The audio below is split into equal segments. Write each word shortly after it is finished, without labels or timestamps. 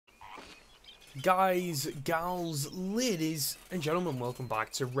Guys, gals, ladies, and gentlemen, welcome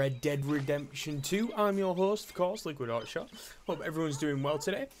back to Red Dead Redemption 2. I'm your host, of course, Liquid Hotshot. Hope everyone's doing well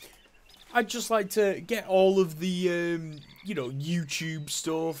today. I'd just like to get all of the, you know, YouTube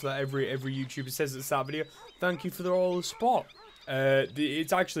stuff that every YouTuber says at the start of the video. Thank you for all the support.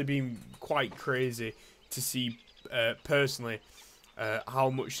 It's actually been quite crazy to see, personally, how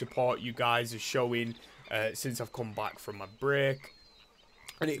much support you guys are showing since I've come back from my break.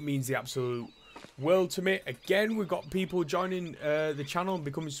 And it means the absolute world to me. Again, we've got people joining the channel and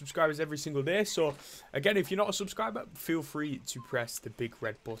becoming subscribers every single day. So, again, if you're not a subscriber, feel free to press the big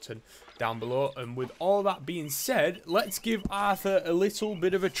red button down below. And with all that being said, let's give Arthur a little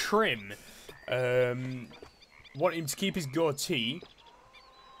bit of a trim. Want him to keep his goatee.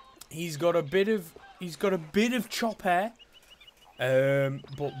 He's got a bit of chop hair.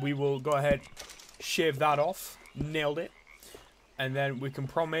 But we will go ahead, shave that off. Nailed it. And then we can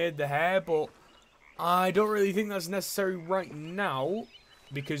pomade the hair, but I don't really think that's necessary right now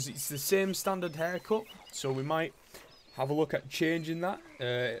because it's the same standard haircut. So we might have a look at changing that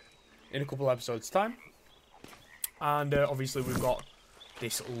in a couple of episodes' time. And obviously we've got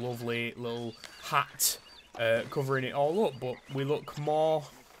this lovely little hat covering it all up, but we look more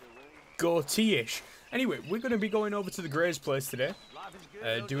goatee-ish. Anyway, we're going to be going over to the Gray's place today,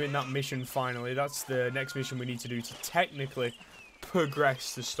 doing that mission finally. That's the next mission we need to do to technically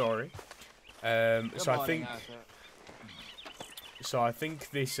progress the story. So I think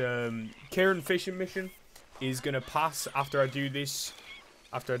this Kieran fishing mission is gonna pass after I do this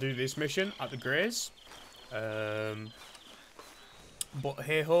mission at the Grays. But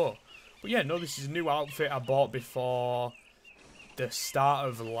hey ho. But yeah, no, this is a new outfit I bought before the start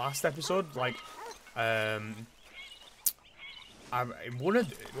of the last episode. Like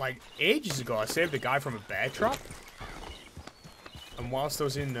ages ago I saved a guy from a bear trap. And whilst I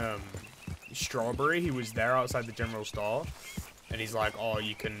was in Strawberry, he was there outside the general store, and he's like, "Oh,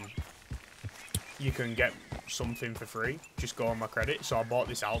 you can get something for free. Just go on my credit." So I bought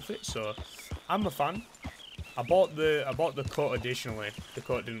this outfit. So I'm a fan. I bought the coat additionally. The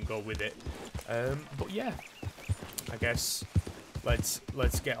coat didn't go with it. But yeah, I guess let's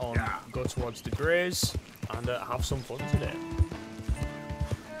get on, go towards the Grays, and have some fun today.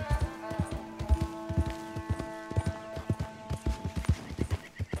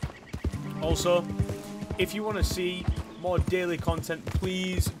 Also, if you want to see more daily content,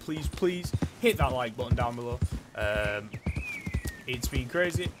 please hit that like button down below. It's been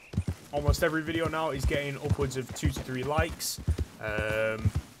crazy. Almost every video now is getting upwards of 2 to 3 likes.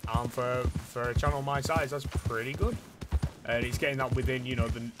 And for a channel my size, that's pretty good. And it's getting that within, you know,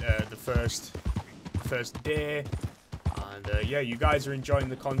 the first day. And yeah, you guys are enjoying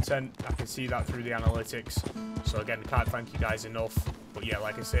the content. I can see that through the analytics. So again, can't thank you guys enough. But yeah,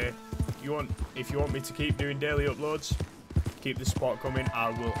 like I say, if you want me to keep doing daily uploads, keep the support coming. I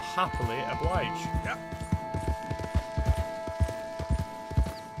will happily oblige. Yeah.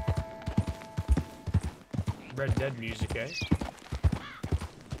 Red Dead music, eh?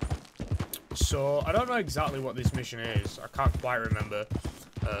 So I don't know exactly what this mission is. I can't quite remember.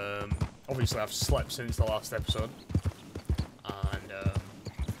 Obviously, I've slept since the last episode, and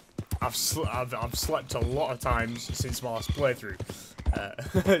I've slept a lot of times since my last playthrough.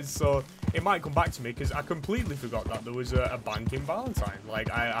 So it might come back to me because I completely forgot that there was a bank in Valentine. Like,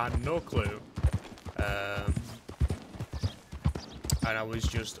 I had no clue, and I was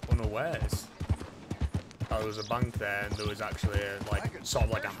just unawares that there was a bank there, and there was actually sort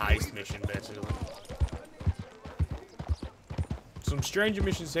of like a heist mission basically. Some stranger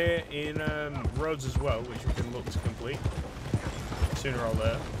missions here in Rhodes as well, which we can look to complete sooner or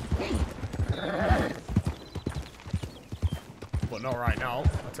later. But not right now,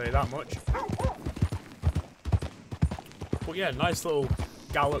 I'll tell you that much. But yeah, nice little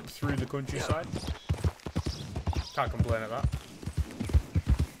gallop through the countryside. Can't complain at that.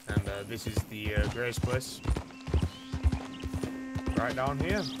 And this is the Grace place. Right down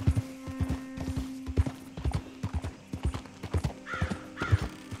here.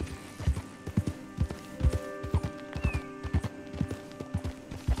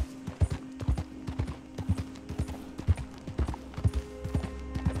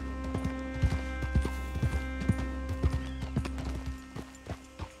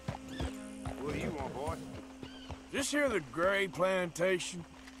 This here the Gray Plantation?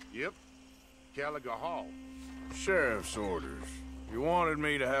 Yep. Gallagher Hall. Sheriff's orders. You wanted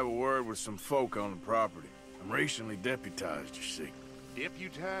me to have a word with some folk on the property. I'm recently deputized, you see.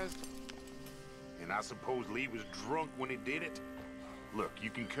 Deputized? And I suppose Lee was drunk when he did it? Look, you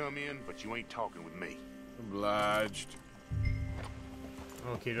can come in, but you ain't talking with me. Obliged.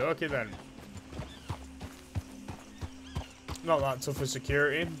 Okie dokie then. not that tough for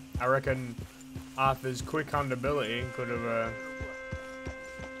security. I reckon Arthur's quick hand ability could have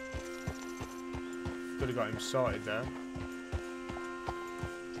got him sorted there.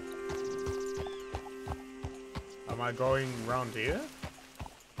 Am I going round here?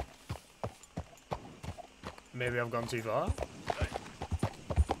 Maybe I've gone too far.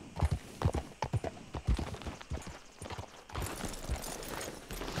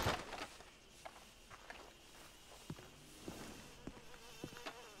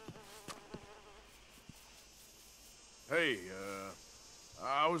 Hey,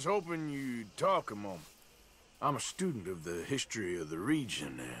 I was hoping you'd talk a moment. I'm a student of the history of the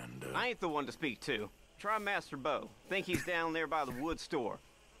region, and, I ain't the one to speak to. Try Master Bo. Think he's down there by the wood store.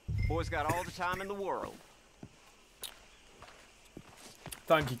 Boy's got all the time in the world.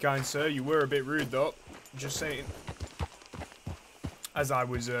 Thank you, kind sir. You were a bit rude, though. Just saying. As I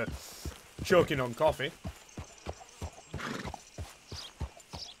was choking on coffee.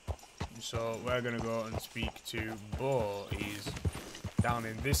 So we're gonna go and speak to Bo. He's down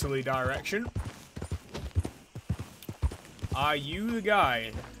in this direction. Are you the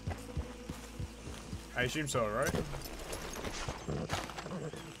guy? I assume so, right?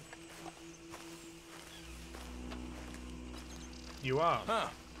 You are. Huh.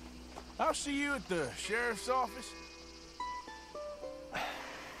 I'll see you at the sheriff's office.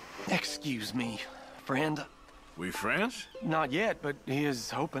 Excuse me, friend. We friends? Not yet, but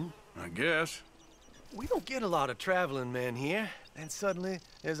here's hoping. I guess. We don't get a lot of traveling men here, and suddenly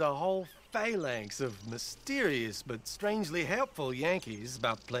there's a whole phalanx of mysterious but strangely helpful Yankees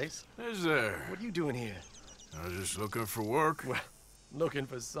about the place. Is there? What are you doing here? I was just looking for work. Well, looking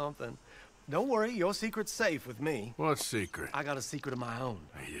for something. Don't worry, your secret's safe with me. What secret? I got a secret of my own.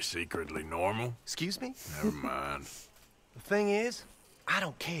 Are you secretly normal? Excuse me? Never mind. The thing is, I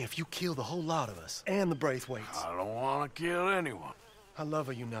don't care if you kill the whole lot of us, and the Braithwaites. I don't want to kill anyone. I love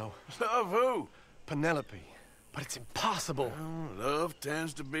her, you know. Love who? Penelope. But it's impossible. Well, love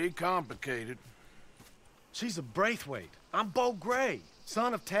tends to be complicated. She's a Braithwaite. I'm Bo Gray,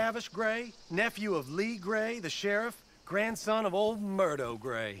 son of Tavish Gray, nephew of Lee Gray, the sheriff, grandson of old Murdo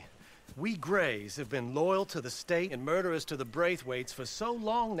Gray. We Grays have been loyal to the state and murderers to the Braithwaites for so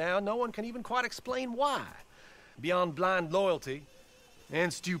long now, no one can even quite explain why. Beyond blind loyalty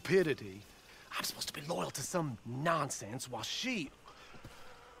and stupidity, I'm supposed to be loyal to some nonsense while she's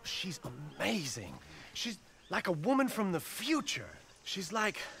amazing. She's like a woman from the future. She's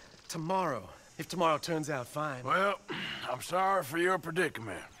like tomorrow, if tomorrow turns out fine. Well, I'm sorry for your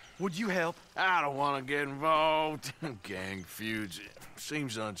predicament. Would you help? I don't want to get involved in gang feuds. It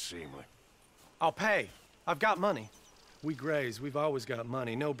seems unseemly. I'll pay. I've got money. We Grays, we've always got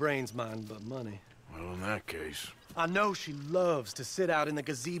money. No brains, mind, but money. Well, in that case... I know she loves to sit out in the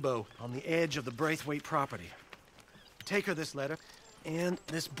gazebo on the edge of the Braithwaite property. Take her this letter and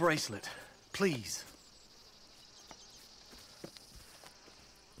this bracelet, please.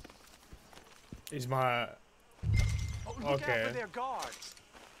 Is my... Oh, look Okay. out for their guards.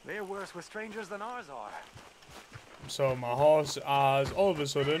 They're worse with strangers than ours are. So my horse has all of a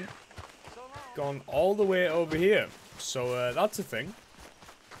sudden gone all the way over here. So that's a thing.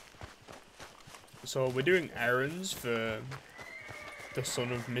 So we're doing errands for the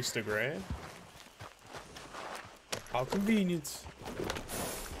son of Mr. Gray. How convenient.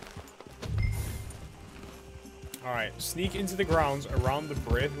 Alright, sneak into the grounds around the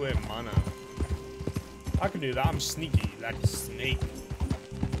Braithwaite Manor. I can do that, I'm sneaky like a snake.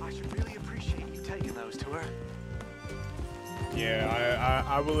 I should really appreciate you taking those to her. Yeah,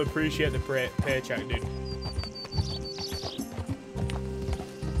 I will appreciate the paycheck, dude.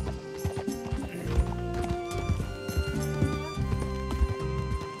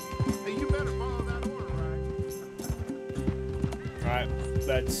 Hey, you better follow that order, right? Right,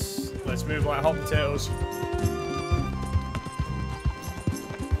 let's move like hot potatoes.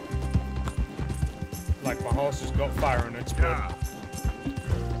 Like my horse has got fire on its blood.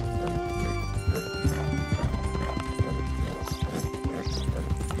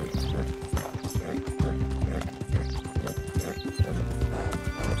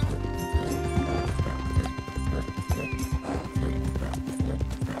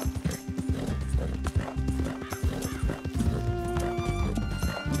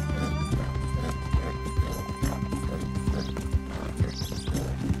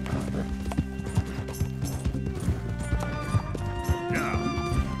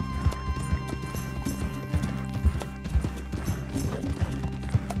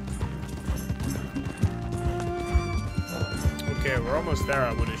 Okay, we're almost there,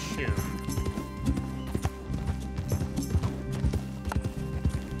 I would assume.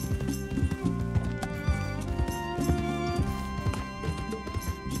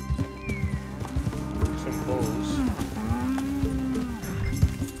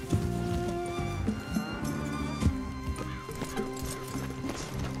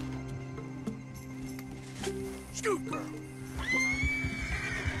 Scoot, girl.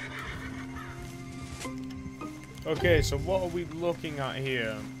 Okay, so what are we looking at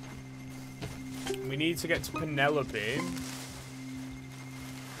here? We need to get to Penelope.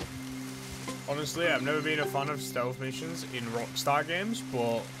 Honestly, I've never been a fan of stealth missions in Rockstar games,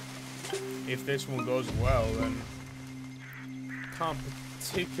 but if this one goes well, then can't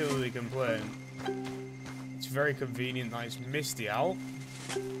particularly complain. It's very convenient that it's misty out.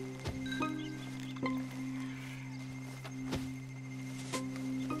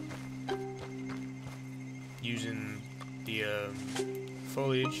 Using the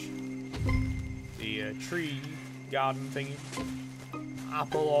foliage, the tree garden thingy,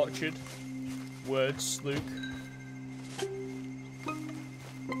 apple orchard, words, Luke.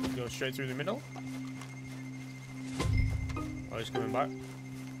 Go straight through the middle. Oh, he's coming back.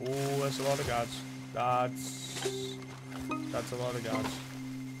 Oh, that's a lot of guards. That's a lot of guards.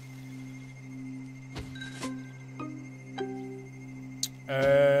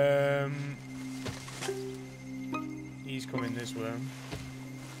 He's coming this way.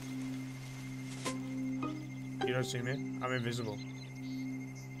 You don't see me? I'm invisible.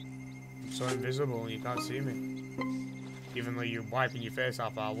 I'm so invisible, you can't see me. Even though you're wiping your face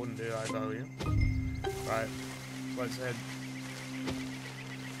off, I wouldn't do that if I were you. Right, let's head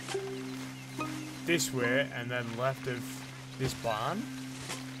this way and then left of this barn.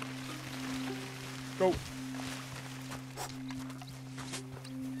 Go.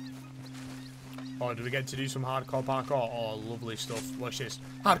 Oh, do we get to do some hardcore parkour? Oh, lovely stuff. Watch this.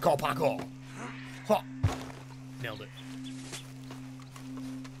 Hardcore parkour. Ha! Nailed it.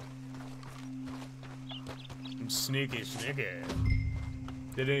 I'm sneaky.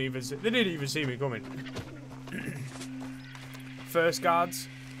 They didn't even see me coming. First guards,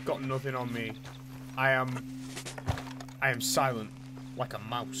 got nothing on me. I am silent like a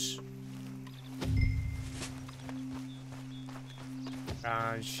mouse.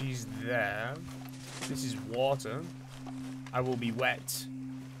 And she's there. This is water. I will be wet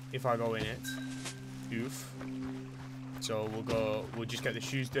if I go in it. Oof. So we'll just get the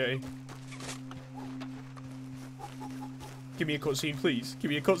shoes dirty. Give me a cutscene, please. Give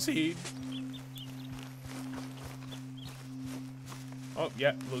me a cutscene. Oh,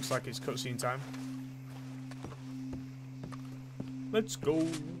 yeah, looks like it's cutscene time. Let's go,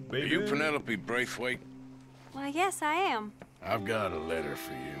 baby. Are you Penelope Braithwaite? Why, yes, I am. I've got a letter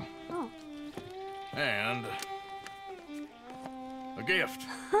for you. Oh. And a gift.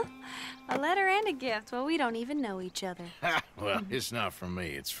 A letter and a gift. Well, we don't even know each other. Well, it's not from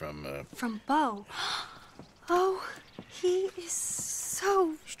me. It's from, From Bo. Oh, he is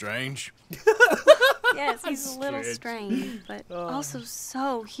so... Strange. Yes, he's a little strange, but also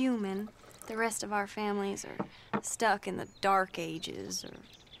so human. The rest of our families are stuck in the dark ages, or...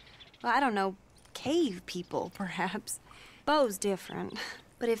 Well, I don't know, cave people, perhaps. Bo's different.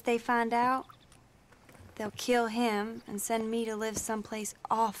 But if they find out, they'll kill him and send me to live someplace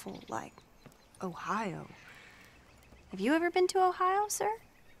awful like Ohio. Have you ever been to Ohio, sir?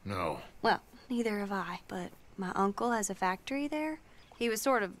 No. Well, neither have I, but my uncle has a factory there. He was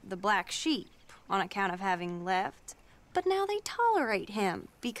sort of the black sheep on account of having left, but now they tolerate him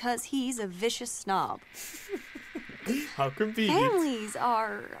because he's a vicious snob. How convenient. Families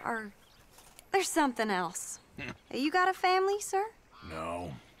are... There's something else. You got a family, sir?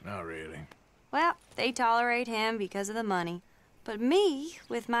 No, not really. Well, they tolerate him because of the money. But me,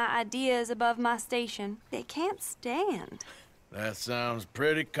 with my ideas above my station, they can't stand. That sounds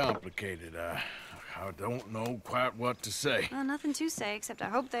pretty complicated. I don't know quite what to say. Well, nothing to say, except I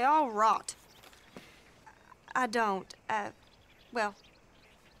hope they all rot. I don't, well,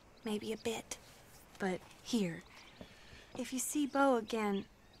 maybe a bit. But here, if you see Bo again,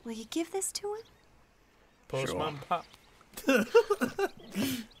 will you give this to him? Postman Pat.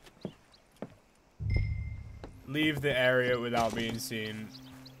 Leave the area without being seen.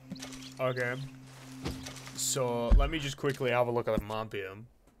 Okay. So, let me just quickly have a look at the map here.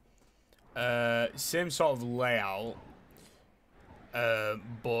 Same sort of layout.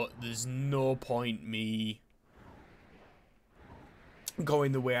 But there's no point me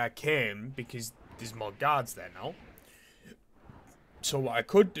going the way I came because there's more guards there now. So what I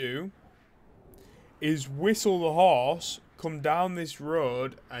could do is whistle the horse, come down this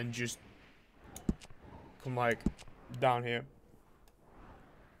road, and just come like down here.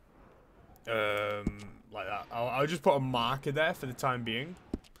 Like that. I'll just put a marker there for the time being,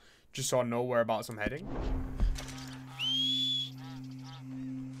 just so I know whereabouts I'm heading.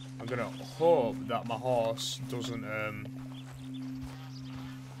 I'm gonna hope that my horse doesn't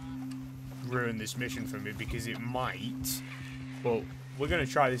ruin this mission for me, because it might. But we're gonna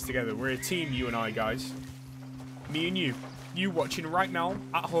try this together. We're a team, you and I, guys. Me and you. You watching right now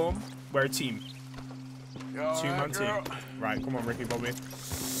at home. We're a team. Two-man team. Right, come on, Ricky Bobby.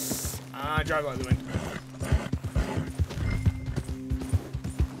 Drive out the wind.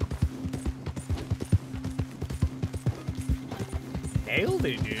 Nailed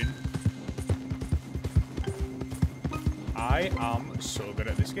it, dude. I am so good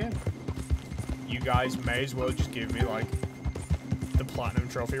at this game. You guys may as well just give me, like, the platinum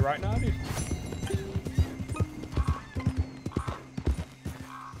trophy right now, dude.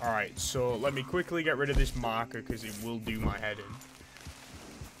 Alright, so let me quickly get rid of this marker because it will do my head in.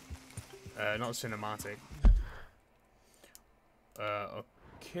 Not cinematic.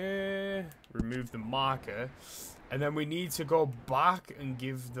 Okay. Remove the marker. And then we need to go back and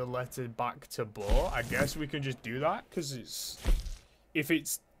give the letter back to Bo. I guess we can just do that because it's... If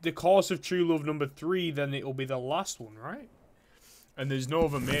it's the course of true love number 3, then it'll be the last one, right? And there's no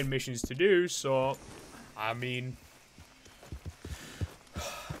other main missions to do, so... I mean...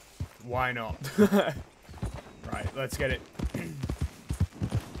 Why not? Right, let's get it.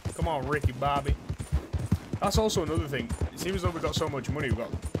 Come on, Ricky Bobby. That's also another thing. It seems as though we've got so much money. We've got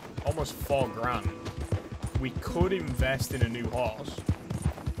almost 4 grand. We could invest in a new horse.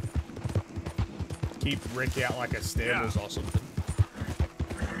 Keep Ricky at like a stables or something.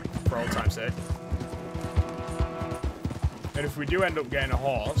 For all time's sake. And if we do end up getting a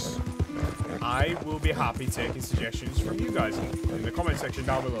horse, I will be happy taking suggestions from you guys in the comment section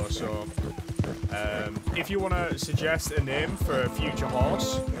down below. So, if you want to suggest a name for a future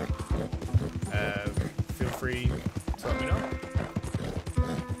horse, feel free to let me know.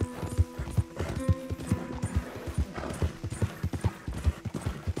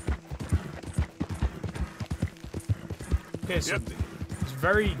 Okay, so it's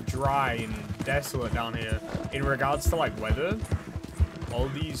very dry and desolate down here in regards to like weather. All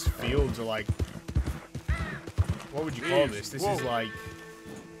these fields are like, what would you call this? This is like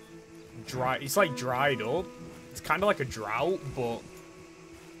dry. It's like dried up. It's kind of like a drought, but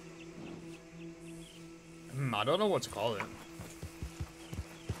I don't know what to call it.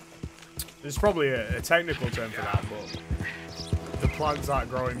 There's probably a technical term for that, but the plants aren't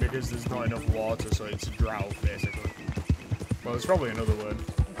growing because there's not enough water, so it's a drought basically. Well, there's probably another word.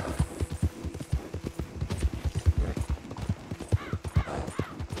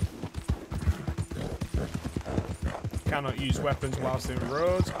 Cannot use weapons whilst in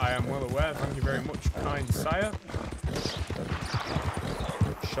roads. I am well aware. Thank you very much, kind sire.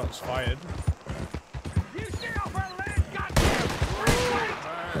 Shots fired. You stay off our land, goddamn!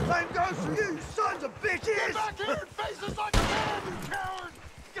 Same goes for you, sons of bitches! Get back here and face us like a man, you coward!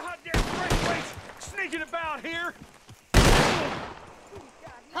 Goddamn braithwaites sneaking about here!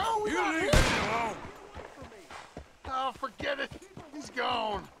 How are we not here? Alone? Oh, forget it. He's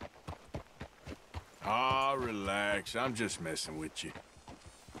gone. Ah, relax. I'm just messing with you.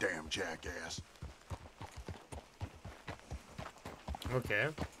 Damn jackass. Okay.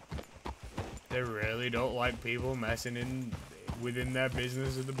 They really don't like people messing in within their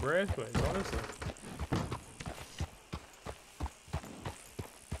business of the braithwaite, honestly.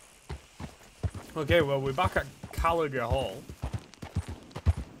 Okay, well, we're back at Gallagher Hall.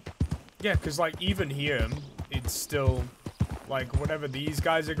 Yeah, because, like, even here, it's still, like, whatever these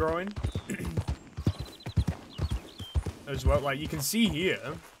guys are growing. As well, like, you can see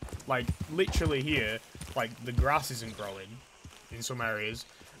here, like, literally here, like, the grass isn't growing in some areas.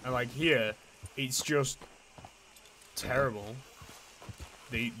 And, like, here, it's just terrible.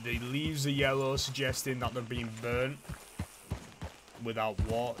 The leaves are yellow, suggesting that they're being burnt without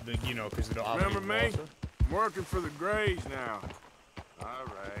water, you know, because they don't have any water. Remember me? I'm working for the Greys now. All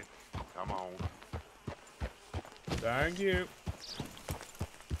right. Come on. Thank you.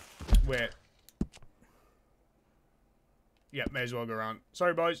 Wait. Yeah, may as well go around.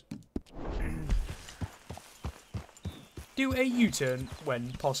 Sorry, boys. Do a U-turn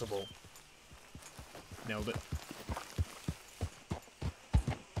when possible. Nailed it.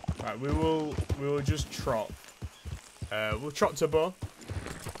 Right, we will just trot. We'll trot to Bo.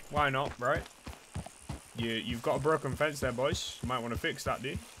 Why not, right? You've got a broken fence there, boys. You might want to fix that,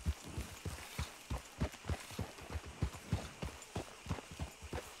 dude.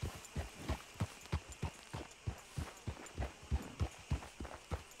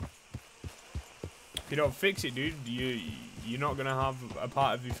 If you don't fix it, dude, you're not gonna have a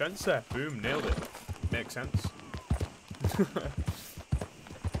part of your fence there. Boom, nailed it. Makes sense.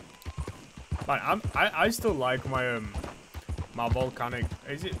 Like, I still like my my volcanic.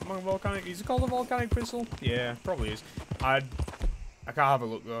 Is it my volcanic? Is it called a volcanic pistol? Yeah, probably is. I can't have a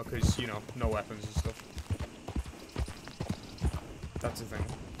look though, cause you know, no weapons and stuff. That's the thing.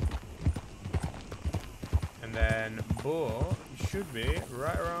 And And then Bo should be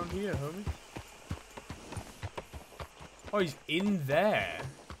right around here, homie. Oh, he's in there.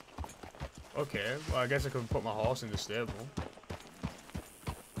 Okay, well, I guess I could put my horse in the stable.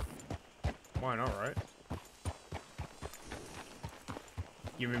 Why not, right?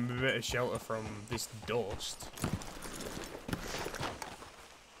 Give him a bit of shelter from this dust.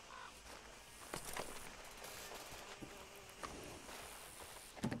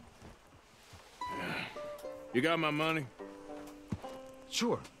 You got my money?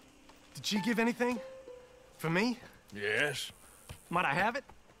 Sure. Did she give anything? For me? Yes. Might I have it?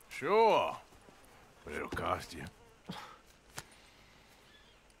 Sure. But it'll cost you.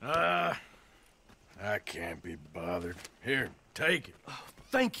 I can't be bothered. Here, take it. Oh,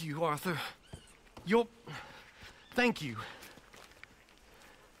 thank you, Arthur. Thank you.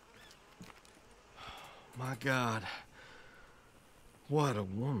 My God. What a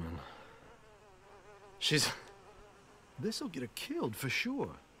woman. This'll get her killed for sure.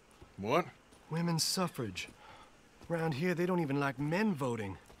 What? Women's suffrage. Around here, they don't even like men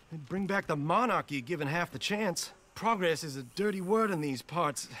voting. They'd bring back the monarchy given half the chance. Progress is a dirty word in these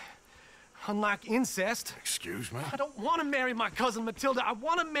parts. Unlike incest. Excuse me? I don't want to marry my cousin Matilda. I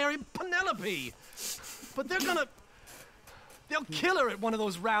want to marry Penelope. But they'll kill her at one of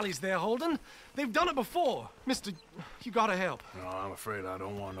those rallies they're holding. They've done it before. Mister, you gotta help. No, I'm afraid I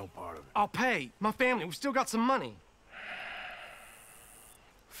don't want no part of it. I'll pay. My family, we've still got some money.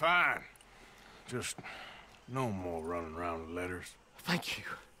 Fine. Just no more running around with letters. Thank you.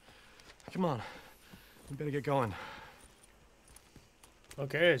 Come on. We better get going.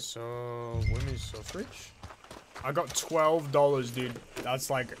 Okay, so women's suffrage. I got $12, dude. That's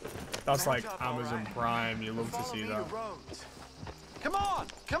like Amazon Prime. You love to see that. Come on,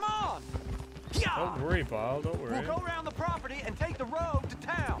 come on! Yeah! Don't worry, pal. Don't worry. We'll go around the property and take the road to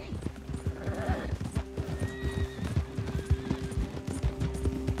town.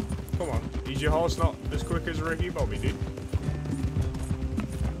 Come on. Is your horse not as quick as Ricky Bobby, dude?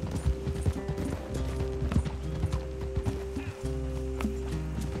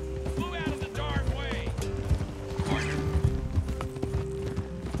 Move out of the dark way.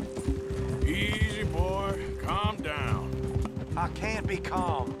 Easy, boy. Calm down. I can't be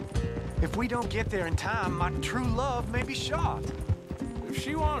calm. If we don't get there in time, my true love may be shot. If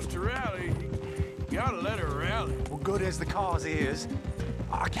she wants to rally, you gotta let her rally. Well, good as the cause is,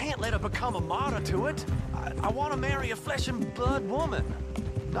 I can't let her become a martyr to it. I want to marry a flesh and blood woman,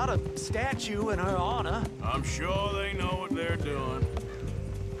 not a statue in her honor. I'm sure they know what they're doing.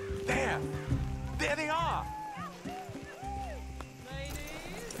 There they are.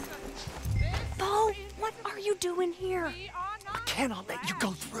 Bo, what are you doing here? I cannot let you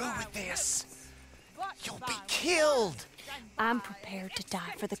go through with this. You'll be killed. I'm prepared to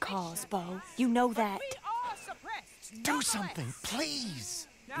die for the cause, Bo. You know that. Do something, please.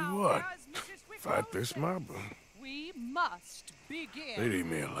 Do what? Fight this mob? We must begin. They'd eat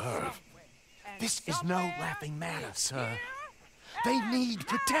me alive. This is no laughing matter, sir. They need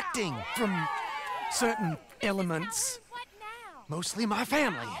protecting from certain elements. Mostly my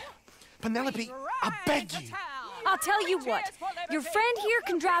family. Penelope, I beg you. I'll tell you what. Your friend here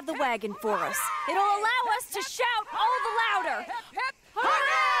can drive the wagon for us. It'll allow us to shout all the louder.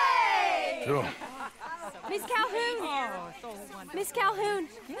 Hooray! Sure. Miss Calhoun! Miss Calhoun!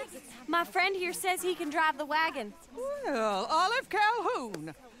 My friend here says he can drive the wagon. Well, Olive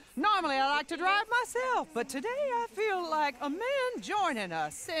Calhoun. Normally I like to drive myself, but today I feel like a man joining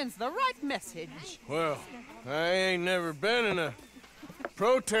us sends the right message. Well, I ain't never been in a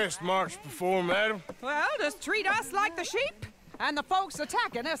protest march before, madam. Well, just treat us like the sheep, and the folks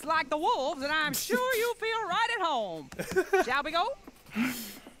attacking us like the wolves, and I'm sure you'll feel right at home. Shall we go?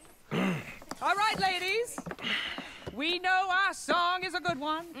 All right, ladies. We know our song is a good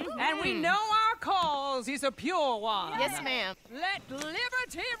one, and we know our cause is a pure one. Yes, ma'am. Let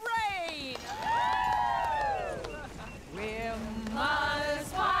liberty reign. We're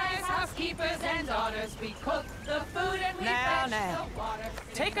mothers, wives, housekeepers, and daughters. We cook the food and we fetch the water.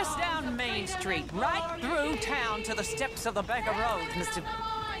 Take us down Main Street, right through town to the steps of the Banker Road, Mr.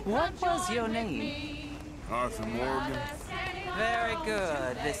 What was your name? Arthur Morgan. Very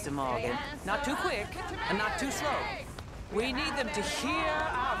good, Mr. Morgan. Not too quick and not too slow. We need them to hear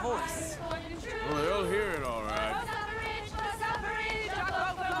our voice. Well, they'll hear it all right.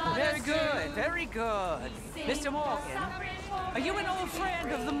 Very good, very good. Mr. Morgan, are you an old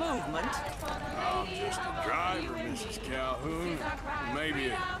friend of the movement? I'm just a driver, Mrs. Calhoun. Maybe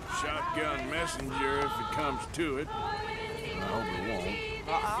a shotgun messenger if it comes to it. I hope it won't.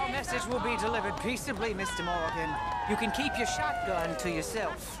 Our message will be delivered peaceably, Mr. Morgan. You can keep your shotgun to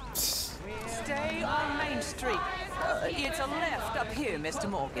yourself. Stay on Main Street. It's a left up here, Mr.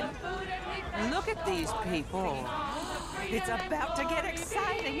 Morgan. Look at these people. It's about to get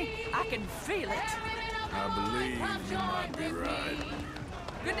exciting. I can feel it. I believe you might be right.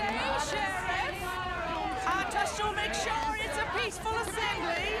 Good day, Sheriff. I just will make sure it's a peaceful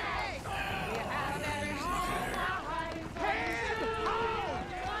assembly.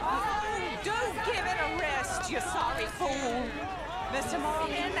 Oh, do give it a rest, you sorry fool. Mr.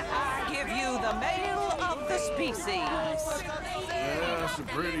 Morgan, I give you the male of the species. Yeah, that's a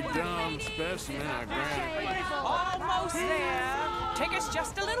pretty dumb specimen, I grant. Almost there. Take us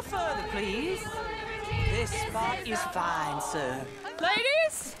just a little further, please. This spot is fine, sir.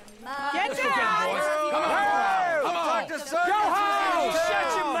 Ladies, get down! Come on! Come on! Go home!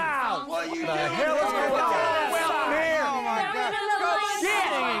 Shut your mouth! What are you doing? The hell is going on? Well, here! Oh my God! Go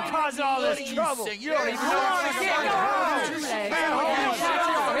shit! And cause all this trouble. You don't even know what's going on.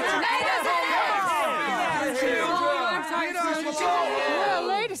 Well,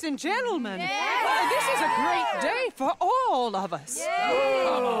 ladies and gentlemen, this is a great day for all of us.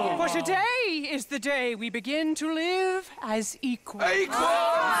 For today is the day we begin to live as equals.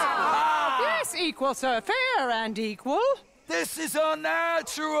 Yes, equal, sir. Fair and equal. This is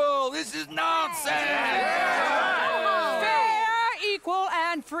unnatural. This is nonsense. Fair, equal,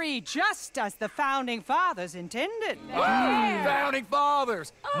 and free, just as the Founding Fathers intended. Founding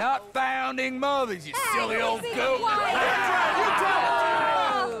fathers, not founding mothers, you silly old goat.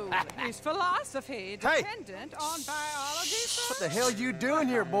 Is philosophy dependent on biology? What the hell you doing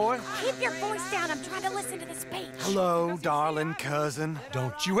here, boy? Keep your voice down. I'm trying to listen to the speech. Hello, darling cousin.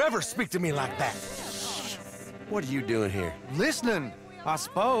 Don't you ever speak to me like that. What are you doing here? Listening, I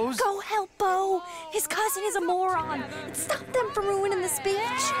suppose. Go help Bo. His cousin is a moron. Stop them from ruining the speech.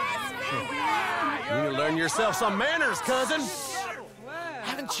 You need to learn yourself some manners, cousin.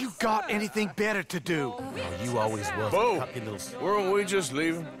 Haven't you got anything better to do? Oh, you always was Bo, a cucky little... weren't we just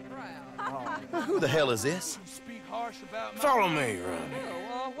leaving? Who the hell is this? Follow me,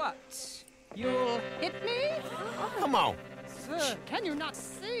 Ronnie. What? You'll hit me? Come on. Sir, can you not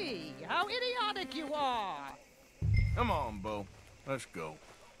see how idiotic you are? Come on, Bo. Let's go.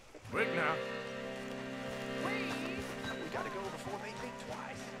 Quick now. We gotta go before they think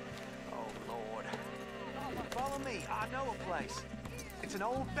twice. Oh, Lord. Follow me. I know a place. It's an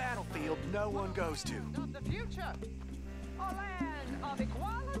old battlefield no one goes to. Of the future. A land of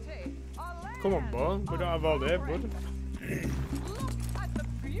equality. Come on, boy. We don't have all day, bud. Look at the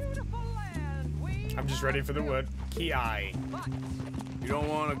beautiful land we I'm just ready for the word ki. You don't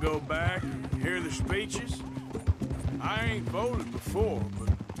want to go back and hear the speeches? I ain't voted before, but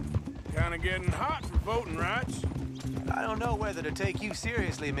kind of getting hot for voting rights. I don't know whether to take you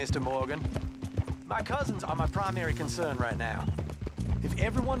seriously, Mr. Morgan. My cousins are my primary concern right now. If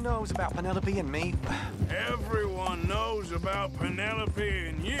everyone knows about Penelope and me... Everyone knows about Penelope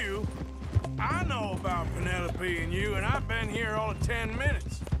and you. I know about Penelope and you, and I've been here all of 10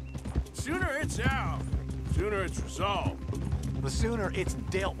 minutes. Sooner it's out, sooner it's resolved. The sooner it's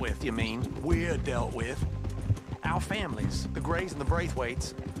dealt with, you mean, we're dealt with. Our families, the Grays and the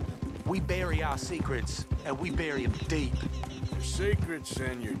Braithwaites, we bury our secrets, and we bury them deep. Your secrets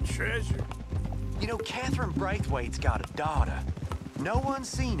and your treasure. You know, Catherine Braithwaite's got a daughter. No one's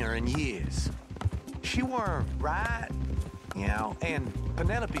seen her in years. She weren't right, you know, and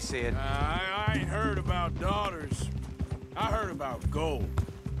Penelope said... I ain't heard about daughters. I heard about gold.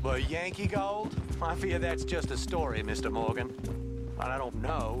 But Yankee gold? I fear that's just a story, Mr. Morgan. But I don't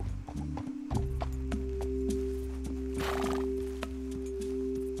know.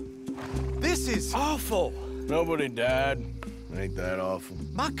 This is awful. Nobody died. Ain't that awful?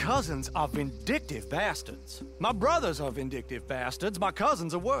 My cousins are vindictive bastards. My brothers are vindictive bastards. My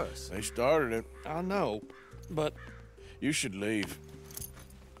cousins are worse. They started it. I know, but... You should leave.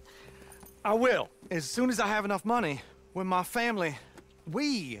 I will, as soon as I have enough money. When my family...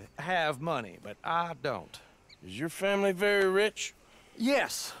 We have money, but I don't. Is your family very rich?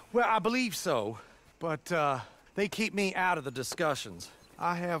 Yes, well, I believe so. But, they keep me out of the discussions.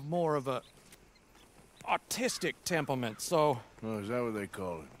 I have more of a... artistic temperament, so... Oh, is that what they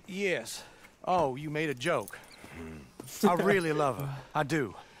call it? Yes. Oh, you made a joke. I really love her. I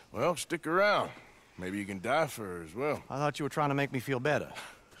do. Well, stick around. Maybe you can die for her as well. I thought you were trying to make me feel better.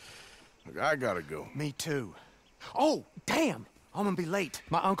 Look, I gotta go. Me too. Oh, damn! I'm gonna be late.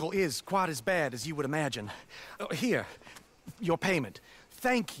 My uncle is quite as bad as you would imagine. Here, your payment.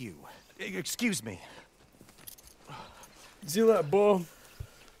 Thank you. Excuse me. See you later, boy.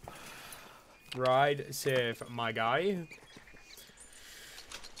 Ride safe, my guy.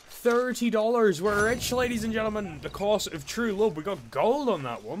 $30. We're rich, ladies and gentlemen. The Course of True Love. We got gold on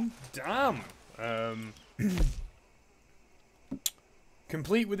that one. Damn.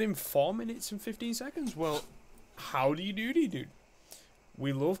 Complete within 4 minutes and 15 seconds. Well, howdy doody, dude.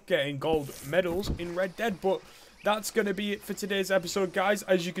 We love getting gold medals in Red Dead, but that's going to be it for today's episode, guys.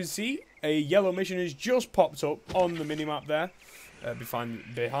 As you can see, a yellow mission has just popped up on the minimap there.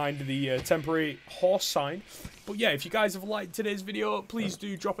 Behind the temporary horse sign. But yeah, if you guys have liked today's video, please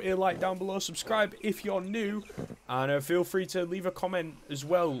do drop a like down below, subscribe if you're new, and feel free to leave a comment as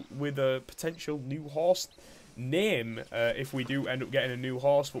well with a potential new horse name if we do end up getting a new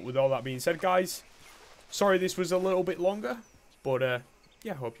horse. But with all that being said, guys, sorry this was a little bit longer, but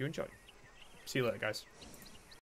yeah, hope you enjoyed. See you later, guys.